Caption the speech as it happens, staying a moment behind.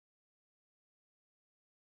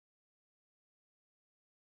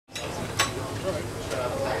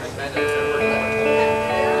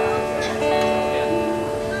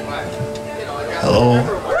Hello.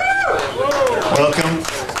 Welcome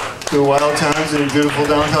to Wild Times in beautiful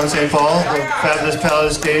downtown St. Paul, the fabulous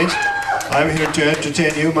Palace Stage. I'm here to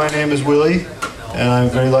entertain you. My name is Willie, and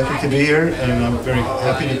I'm very lucky to be here, and I'm very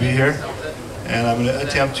happy to be here. And I'm going to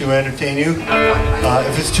attempt to entertain you.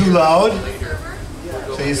 If it's too loud,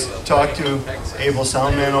 please talk to Able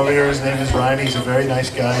Soundman over here. His name is Ryan. He's a very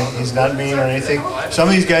nice guy. He's not mean or anything. Some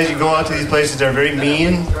of these guys, you go out to these places, they're very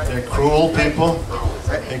mean. They're cruel people.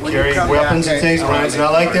 They carry weapons and things. Ryan's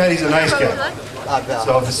not like that. He's a nice guy.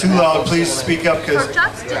 So if it's too loud, please speak up, because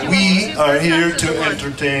we are here to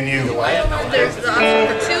entertain you. There's the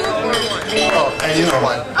option for 2 or 1. And you know,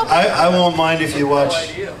 I won't mind if you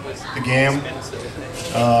watch the game.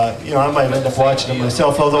 You know, I might end up watching it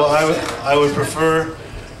myself, although I would prefer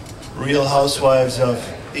Real Housewives of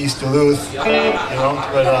East Duluth, you know,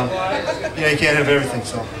 but you know, you can't have everything,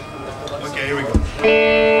 so. Okay, here we go.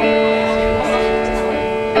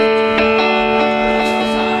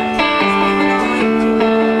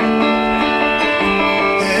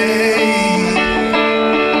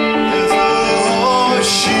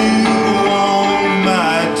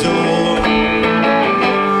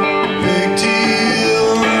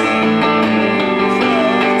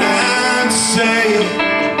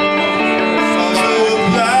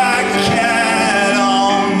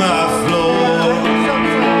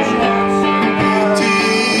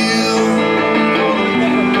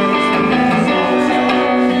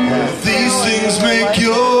 Make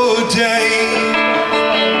your day.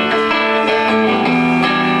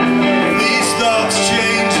 These thoughts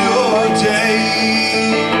change your day.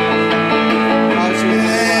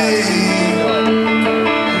 Hey,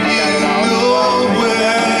 you know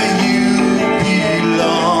where you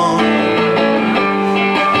belong.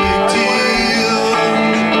 Big deal.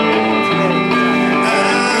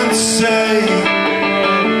 And say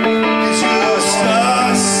it's your star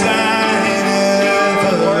sign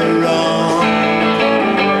ever wrong.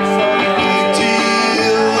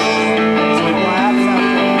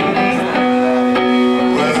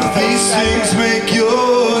 Things make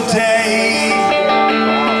your day.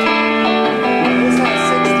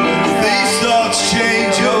 These thoughts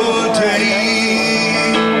change your day.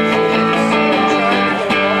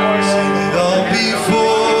 Seen it all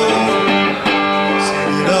before.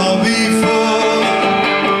 Seen it all before.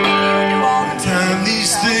 In time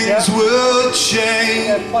these things will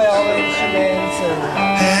change.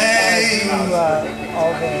 Hey,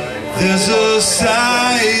 there's a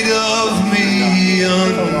side of me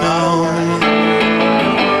unknown.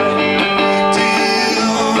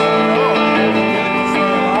 Deal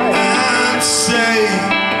and say,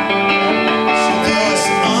 should this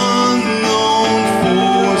unknown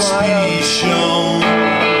force be shown?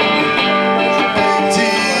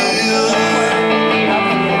 Deal.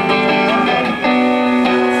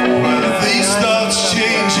 Well, if these thoughts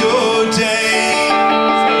change your day,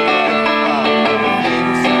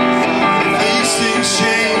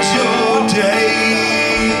 change your day.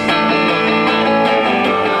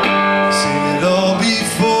 Seen it all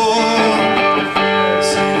before.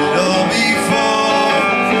 Seen it all before.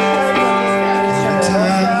 In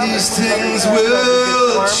time these things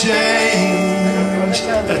will change.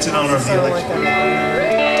 That's in honor of the election.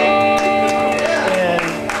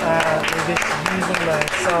 And we're just using the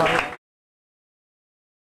song.